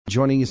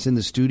Joining us in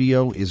the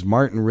studio is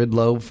Martin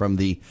Rydlo from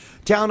the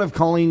Town of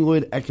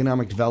Collingwood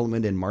Economic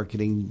Development and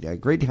Marketing.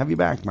 Great to have you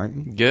back,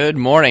 Martin. Good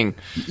morning.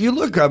 You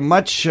look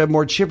much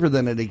more chipper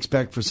than I'd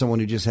expect for someone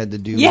who just had to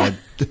do a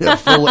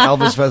full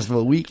Elvis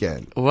Festival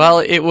weekend. Well,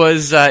 it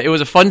was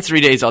a fun 3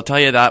 days, I'll tell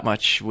you that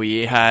much.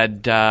 We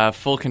had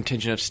full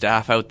contingent of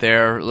staff out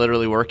there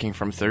literally working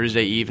from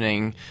Thursday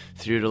evening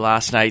through to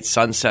last night,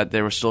 sunset.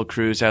 There were still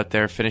crews out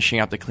there finishing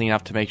up the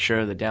cleanup to make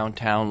sure the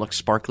downtown looked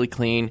sparkly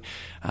clean.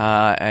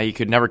 You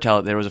could never tell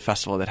that there was a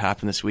festival that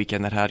happened this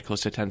weekend that had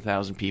close to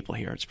 10,000 people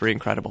here. It's pretty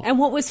incredible. And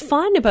what was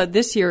fun about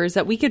this year is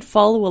that we could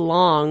follow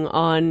along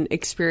on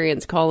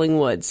Experience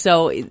Collingwood.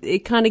 So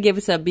it kind of gave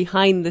us a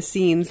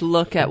behind-the-scenes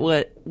look at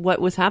what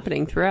was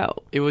happening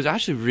throughout. It was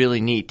actually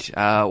really neat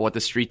what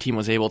the street team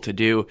was able to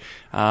do.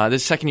 This is the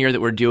second year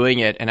that we're doing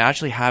it, and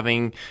actually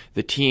having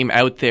the team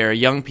out there,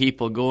 young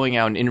people going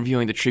out and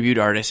interviewing the tribute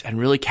artists and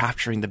really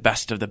capturing the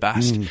best of the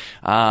best.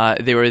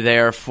 They were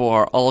there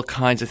for all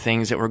kinds of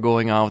things that were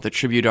going on with the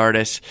tribute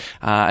artists.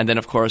 And then,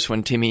 of course,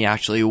 when Timmy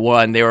actually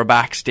won, they were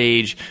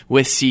backstage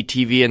with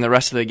CTV and the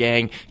rest of the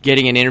gang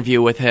getting an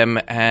interview with him,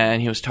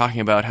 and he was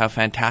talking about how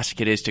fantastic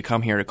it is to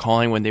come here to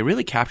Collingwood. They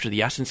really capture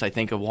the essence, I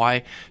think, of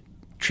why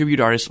tribute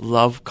artists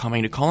love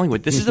coming to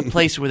Collingwood. This is a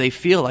place where they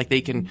feel like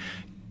they can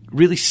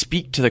really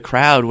speak to the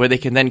crowd, where they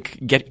can then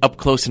get up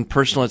close and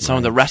personal at some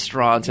of the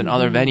restaurants and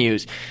other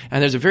venues.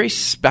 And there's a very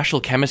special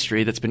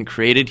chemistry that's been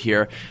created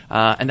here,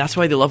 and that's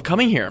why they love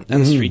coming here.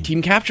 And the street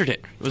team captured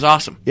it. It was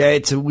awesome. Yeah,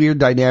 it's a weird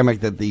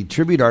dynamic that the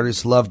tribute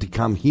artists love to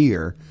come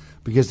here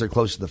because they're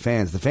close to the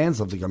fans. The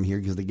fans love to come here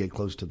because they get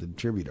close to the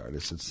tribute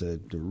artists. It's a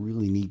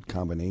really neat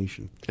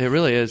combination. It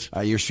really is.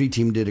 Your street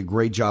team did a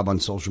great job on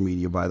social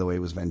media, by the way. It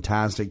was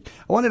fantastic.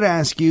 I wanted to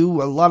ask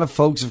you, a lot of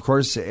folks, of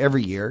course,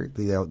 every year,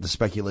 the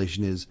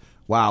speculation is,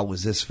 wow,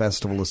 was this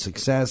festival a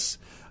success?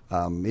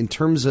 In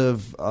terms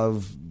of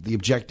the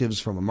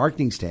objectives from a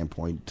marketing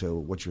standpoint,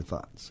 what's your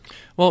thoughts?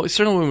 Well,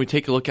 certainly when we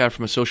take a look at it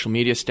from a social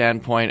media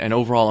standpoint and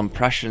overall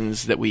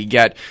impressions that we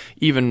get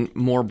even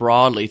more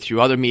broadly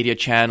through other media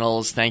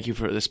channels, thank you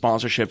for the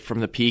sponsorship from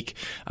the Peak,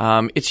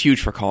 it's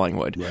huge for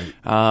Collingwood.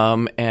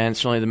 Right. And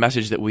certainly the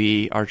message that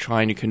we are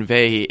trying to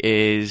convey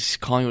is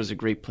Collingwood is a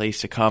great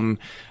place to come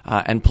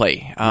and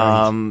play.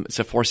 Right. It's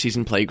a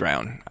four-season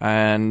playground,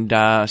 and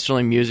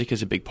certainly music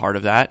is a big part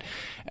of that.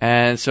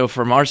 And so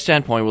from our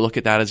standpoint, we look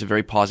at that as a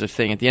very positive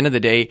thing. At the end of the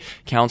day,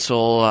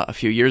 Council a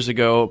few years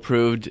ago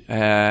approved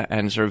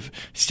and sort of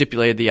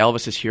stipulated the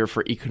Elvis is here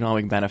for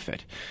economic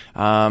benefit.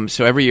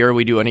 So every year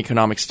we do an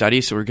economic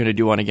study, so we're going to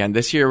do one again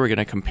this year. We're going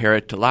to compare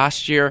it to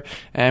last year,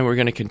 and we're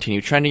going to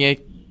continue trending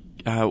it.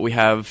 We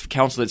have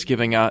council that's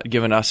given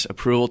us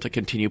approval to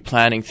continue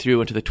planning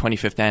through into the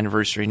 25th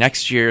anniversary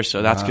next year,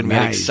 so that's going to be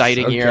an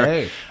exciting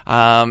year.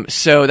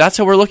 So that's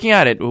how we're looking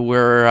at it.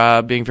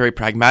 We're being very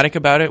pragmatic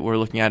about it. We're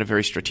looking at it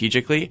very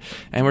strategically,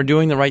 and we're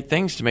doing the right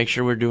things to make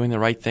sure we're doing the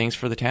right things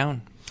for the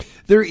town.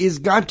 There is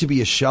got to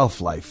be a shelf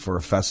life for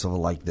a festival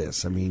like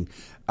this. I mean,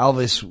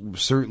 Elvis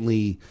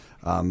certainly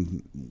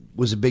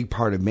was a big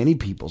part of many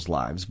people's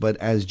lives, but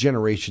as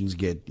generations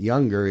get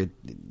younger,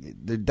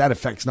 that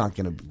effect's not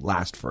going to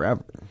last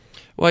forever.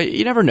 Well,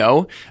 you never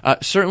know.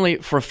 Certainly,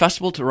 for a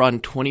festival to run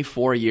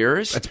 24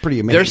 years, that's pretty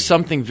amazing. There's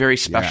something very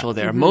special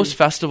there. Most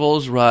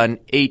festivals run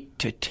 8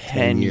 to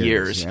 10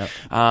 years. Yep.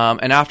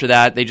 And after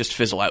that, they just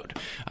fizzle out.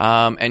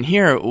 And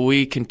here,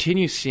 we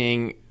continue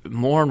seeing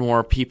more and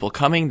more people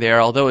coming there,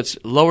 although it's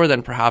lower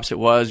than perhaps it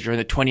was during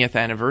the 20th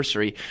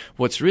anniversary.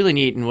 What's really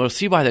neat, and we'll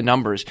see by the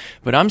numbers,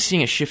 but I'm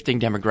seeing a shifting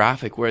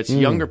demographic where it's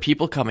younger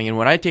people coming in.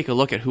 When I take a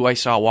look at who I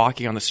saw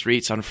walking on the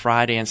streets on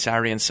Friday and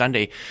Saturday and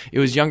Sunday, it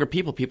was younger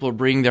people. People were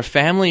bringing their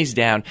families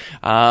down.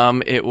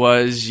 It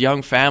was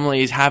young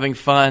families having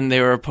fun. They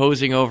were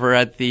posing over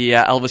at the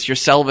Elvis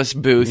Yourselvis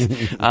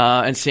booth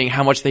and seeing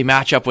how much they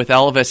match up with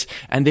Elvis.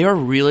 And they were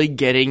really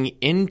getting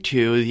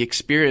into the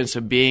experience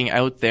of being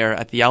out there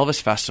at the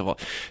Elvis Festival.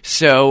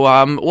 So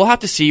we'll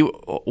have to see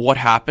what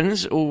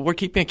happens. We're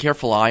keeping a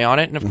careful eye on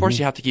it. And, of course,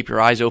 you have to keep your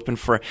eyes open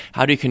for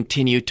how do you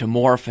continue to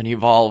morph and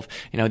evolve.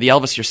 You know, the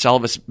Elvis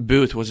Yourselvis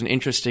booth was an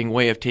interesting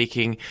way of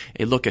taking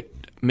a look at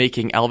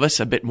making Elvis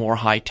a bit more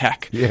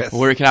high-tech,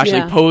 where you can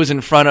actually pose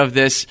in front of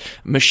this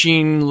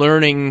machine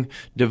learning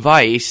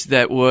device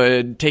that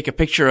would take a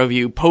picture of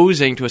you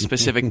posing to a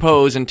specific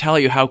pose and tell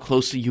you how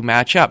closely you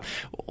match up.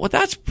 Well,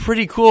 that's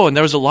pretty cool. And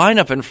there was a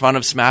lineup in front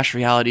of Smash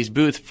Reality's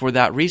booth for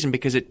that reason,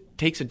 because it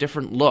takes a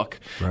different look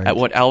at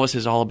what Elvis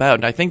is all about.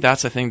 And I think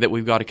that's the thing that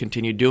we've got to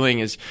continue doing,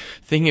 is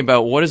thinking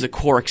about what is a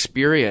core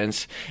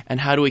experience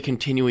and how do we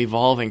continue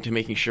evolving to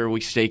making sure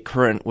we stay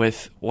current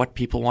with what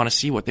people want to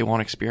see, what they want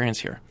to experience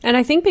here. And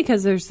I think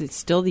because there's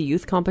still the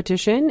youth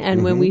competition,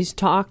 and when we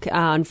talk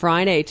on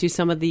Friday to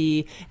some of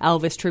the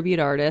Elvis tribute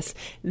artists,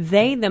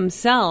 they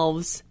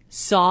themselves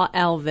saw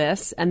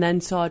Elvis and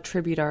then saw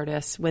tribute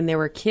artists when they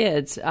were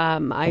kids.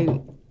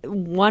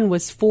 One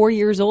was 4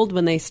 years old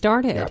when they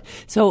started. Yep.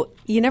 So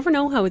you never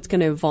know how it's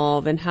going to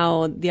evolve and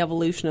how the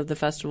evolution of the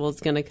festival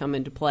is going to come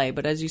into play.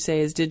 But as you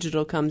say, as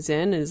digital comes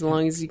in, as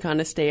long as you kind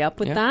of stay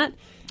up with that,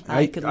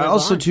 I could live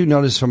also on. too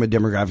noticed from a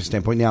demographic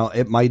standpoint. Now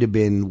it might have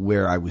been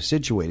where I was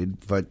situated,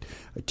 but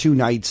 2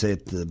 nights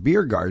at the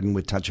beer garden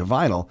with Touch of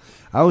Vinyl,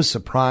 I was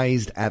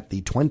surprised at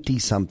the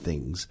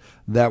 20-somethings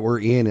that were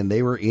in, and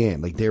they were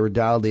in. Like, they were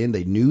dialed in.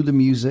 They knew the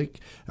music.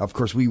 Of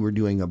course, we were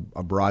doing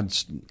a broad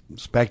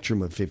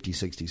spectrum of 50s,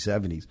 60s,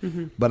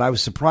 70s. But I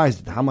was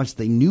surprised at how much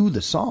they knew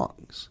the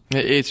songs.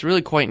 It's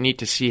really quite neat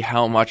to see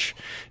how much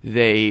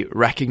they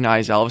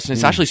recognize Elvis. And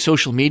it's actually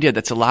social media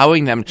that's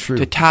allowing them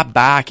to tap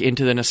back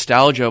into the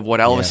nostalgia of what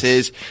Elvis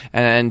is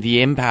and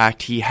the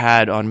impact he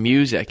had on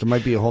music. There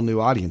might be a whole new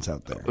audience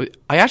out there.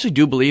 I actually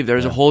do believe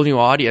there's a whole new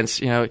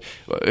audience. You know,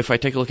 if I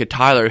take a look at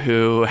Tyler,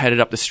 who headed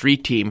up the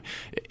street team,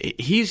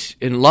 he's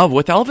in love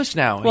with Elvis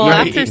now. Well,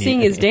 after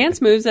seeing his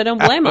dance moves, I don't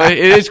blame him. It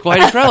is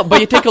quite incredible. But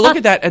you take a look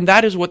at that, and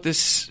that is what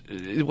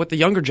the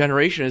younger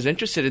generation is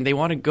interested in. They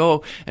want to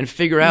go and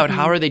figure out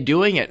how are they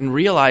doing it, and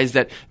realize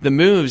that the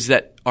moves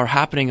that are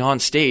happening on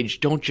stage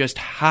don't just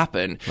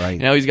happen. Right. You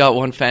know, he's got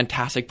one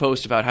fantastic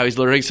post about how he's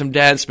learning some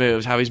dance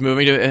moves, how he's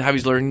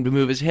learning to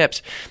move his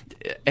hips.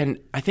 And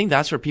I think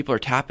that's where people are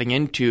tapping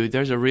into.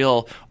 There's a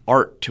real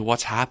art to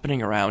what's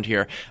happening around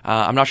here.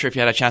 I'm not sure if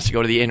you had a chance to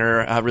go to the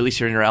Release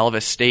Your Inner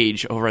Elvis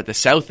stage over at the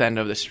south end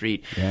of the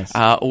street,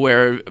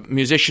 where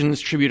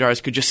musicians, tribute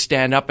artists could just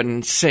stand up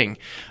and sing.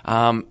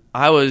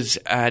 I was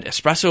at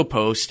Espresso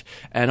Post,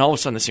 and all of a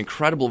sudden this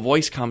incredible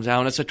voice comes out,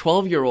 and it's a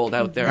 12-year-old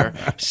out there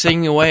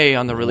singing away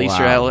on the Release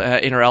Your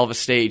Inner Elvis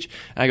stage.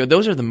 And I go,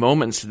 those are the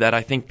moments that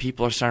I think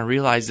people are starting to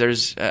realize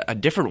there's a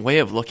different way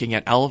of looking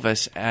at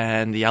Elvis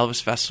and the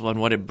Elvis Festival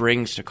and what it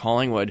brings to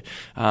Collingwood.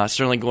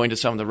 Certainly going to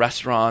some of the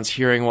restaurants,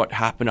 hearing what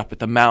happened up at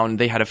the Mountain.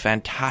 They had a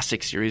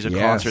fantastic series of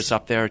concerts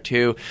up there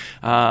too.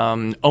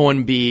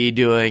 O&B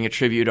doing a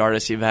tribute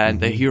artist event,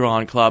 the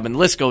Huron Club, and the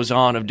list goes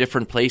on of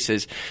different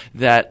places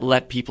that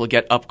let people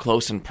get up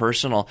close and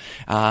personal.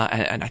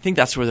 And I think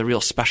that's where the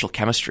real special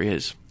chemistry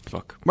is.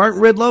 Look.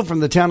 Martin Rydlo from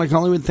the town of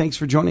Collingwood, thanks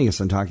for joining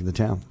us on Talking the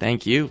Town.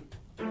 Thank you.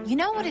 You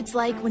know what it's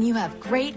like when you have great